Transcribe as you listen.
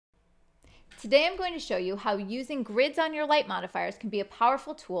Today I'm going to show you how using grids on your light modifiers can be a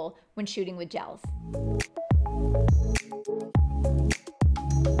powerful tool when shooting with gels.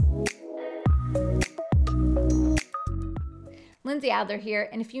 Lindsay Adler here,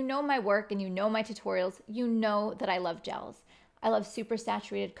 and if you know my work and you know my tutorials, you know that I love gels. I love super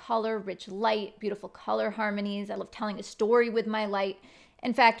saturated color, rich light, beautiful color harmonies. I love telling a story with my light.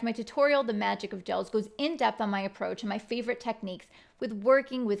 In fact, my tutorial, The Magic of Gels, goes in depth on my approach and my favorite techniques with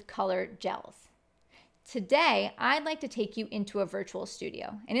working with color gels. Today, I'd like to take you into a virtual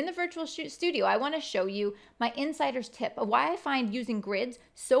studio. And in the virtual studio, I want to show you my insider's tip of why I find using grids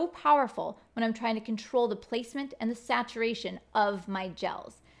so powerful when I'm trying to control the placement and the saturation of my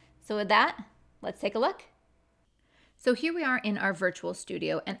gels. So with that, let's take a look. So here we are in our virtual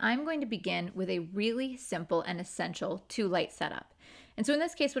studio, and I'm going to begin with a really simple and essential 2-light setup. And so in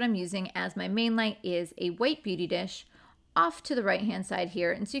this case, what I'm using as my main light is a white beauty dish off to the right-hand side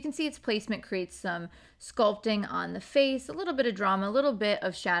here. And so you can see its placement creates some sculpting on the face, a little bit of drama, a little bit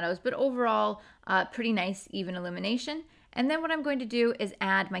of shadows, but overall pretty nice, even illumination. And then what I'm going to do is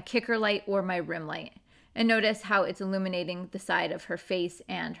add my kicker light or my rim light. And notice how it's illuminating the side of her face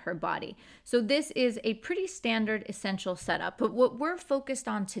and her body. So this is a pretty standard essential setup, but what we're focused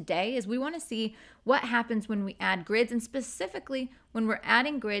on today is we want to see what happens when we add grids, and specifically when we're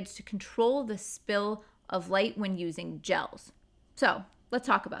adding grids to control the spill of light when using gels. So let's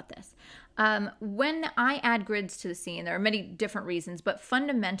talk about this. When I add grids to the scene, there are many different reasons, but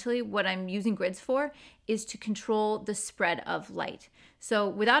fundamentally what I'm using grids for is to control the spread of light. So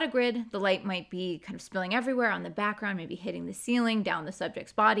without a grid, the light might be kind of spilling everywhere on the background, maybe hitting the ceiling, down the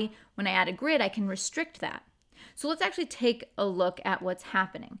subject's body. When I add a grid, I can restrict that. So let's actually take a look at what's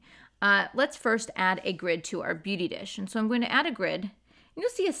happening. Let's first add a grid to our beauty dish. And so I'm going to add a grid, and you'll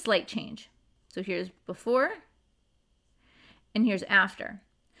see a slight change. So here's before, and here's after.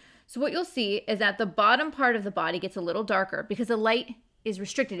 So what you'll see is that the bottom part of the body gets a little darker because the light is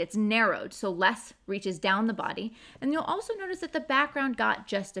restricted, it's narrowed, so less reaches down the body. And you'll also notice that the background got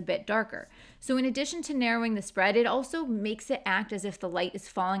just a bit darker. So in addition to narrowing the spread, it also makes it act as if the light is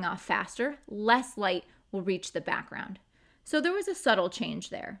falling off faster. Less light will reach the background. So there was a subtle change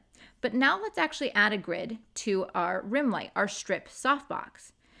there. But now let's actually add a grid to our rim light, our strip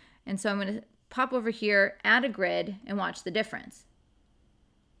softbox. And so I'm going to pop over here, add a grid, and watch the difference.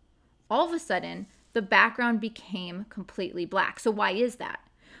 All of a sudden, the background became completely black. So why is that?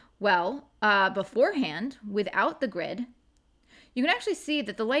 Well, beforehand, without the grid, you can actually see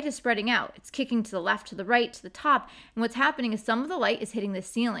that the light is spreading out. It's kicking to the left, to the right, to the top. And what's happening is some of the light is hitting the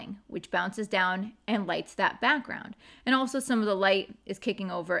ceiling, which bounces down and lights that background. And also some of the light is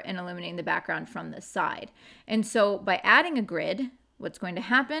kicking over and illuminating the background from the side. And so by adding a grid, what's going to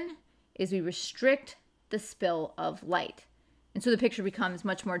happen is we restrict the spill of light. And so the picture becomes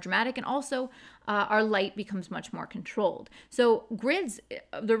much more dramatic, and also our light becomes much more controlled. So grids,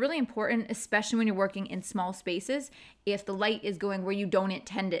 they're really important, especially when you're working in small spaces. If the light is going where you don't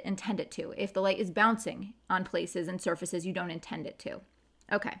intend it to, if the light is bouncing on places and surfaces you don't intend it to.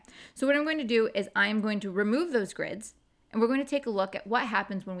 Okay, so what I'm going to do is I'm going to remove those grids, and we're going to take a look at what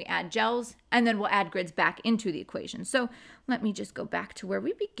happens when we add gels, and then we'll add grids back into the equation. So let me just go back to where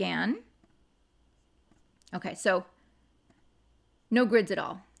we began. Okay, so no grids at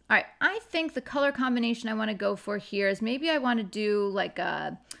all. All right, I think the color combination I want to go for here is maybe I want to do like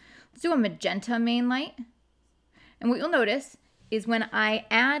let's do a magenta main light. And what you'll notice is when I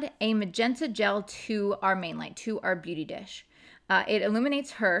add a magenta gel to our main light, to our beauty dish, it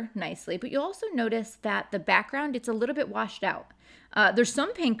illuminates her nicely, but you'll also notice that the background, it's a little bit washed out. There's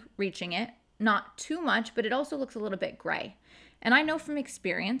some pink reaching it, not too much, but it also looks a little bit gray. And I know from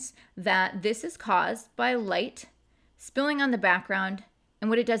experience that this is caused by light spilling on the background, and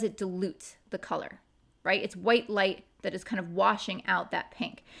what it does, it dilutes the color, right? It's white light that is kind of washing out that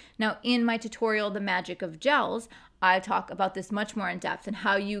pink. Now, in my tutorial, The Magic of Gels, I talk about this much more in depth and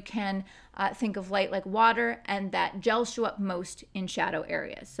how you can think of light like water, and that gels show up most in shadow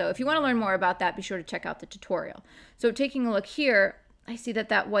areas. So if you want to learn more about that, be sure to check out the tutorial. So taking a look here, I see that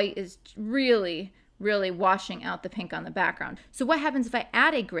that white is really, really washing out the pink on the background. So what happens if I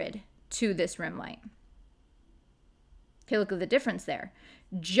add a grid to this rim light? Okay, look at the difference there.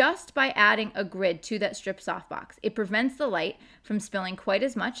 Just by adding a grid to that strip softbox, it prevents the light from spilling quite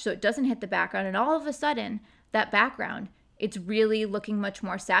as much, so it doesn't hit the background, and all of a sudden, that background, it's really looking much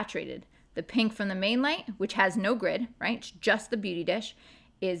more saturated. The pink from the main light, which has no grid, right, it's just the beauty dish,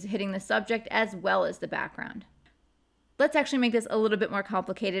 is hitting the subject as well as the background. Let's actually make this a little bit more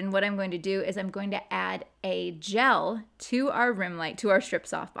complicated, and what I'm going to do is I'm going to add a gel to our rim light, to our strip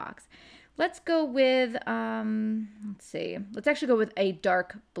softbox. Let's go with, let's actually go with a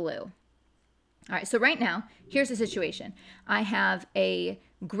dark blue. All right, so right now, here's the situation. I have a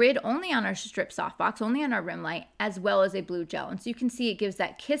grid only on our strip softbox, only on our rim light, as well as a blue gel. And so you can see it gives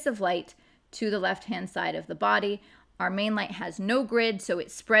that kiss of light to the left-hand side of the body. Our main light has no grid, so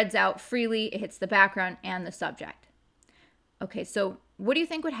it spreads out freely. It hits the background and the subject. Okay, so what do you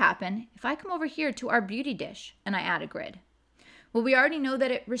think would happen if I come over here to our beauty dish and I add a grid? Well, we already know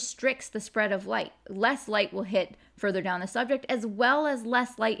that it restricts the spread of light. Less light will hit further down the subject, as well as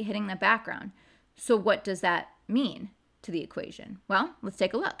less light hitting the background. So what does that mean to the equation? Well, let's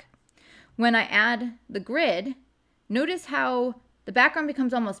take a look. When I add the grid, notice how the background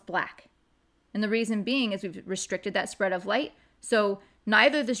becomes almost black. And the reason being is we've restricted that spread of light. So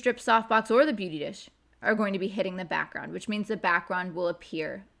neither the strip softbox or the beauty dish are going to be hitting the background, which means the background will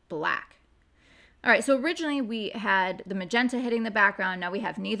appear black. All right, so originally we had the magenta hitting the background. Now we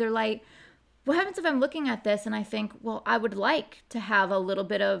have neither light. What happens if I'm looking at this and I think, well, I would like to have a little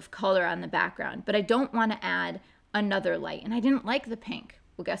bit of color on the background, but I don't want to add another light, and I didn't like the pink.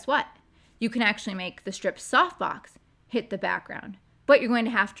 Well, guess what? You can actually make the strip softbox hit the background, but you're going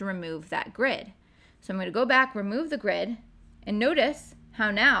to have to remove that grid. So I'm going to go back, remove the grid, and notice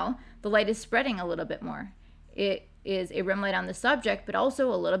how now the light is spreading a little bit more. It is a rim light on the subject, but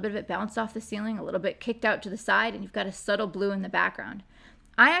also a little bit of it bounced off the ceiling, a little bit kicked out to the side, and you've got a subtle blue in the background.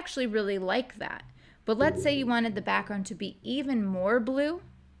 I actually really like that. But let's say you wanted the background to be even more blue.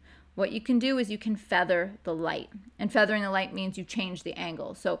 What you can do is you can feather the light. And feathering the light means you change the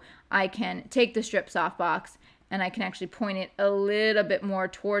angle. So I can take the strip softbox and I can actually point it a little bit more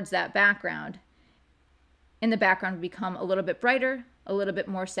towards that background. And the background will become a little bit brighter, a little bit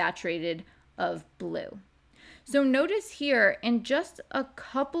more saturated of blue. So notice here in just a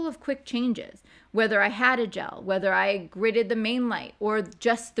couple of quick changes, whether I had a gel, whether I gridded the main light or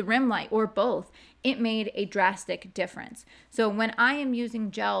just the rim light or both, it made a drastic difference. So when I am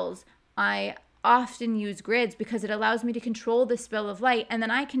using gels, I often use grids because it allows me to control the spill of light, and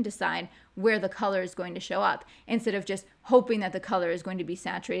then I can decide where the color is going to show up instead of just hoping that the color is going to be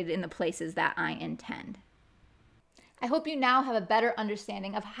saturated in the places that I intend. I hope you now have a better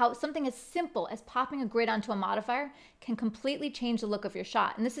understanding of how something as simple as popping a grid onto a modifier can completely change the look of your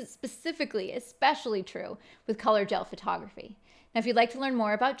shot. And this is especially true with color gel photography. Now, if you'd like to learn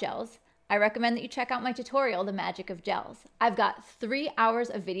more about gels, I recommend that you check out my tutorial, The Magic of Gels. I've got 3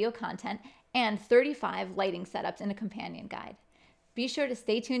 hours of video content and 35 lighting setups in a companion guide. Be sure to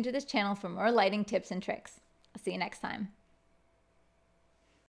stay tuned to this channel for more lighting tips and tricks. I'll see you next time.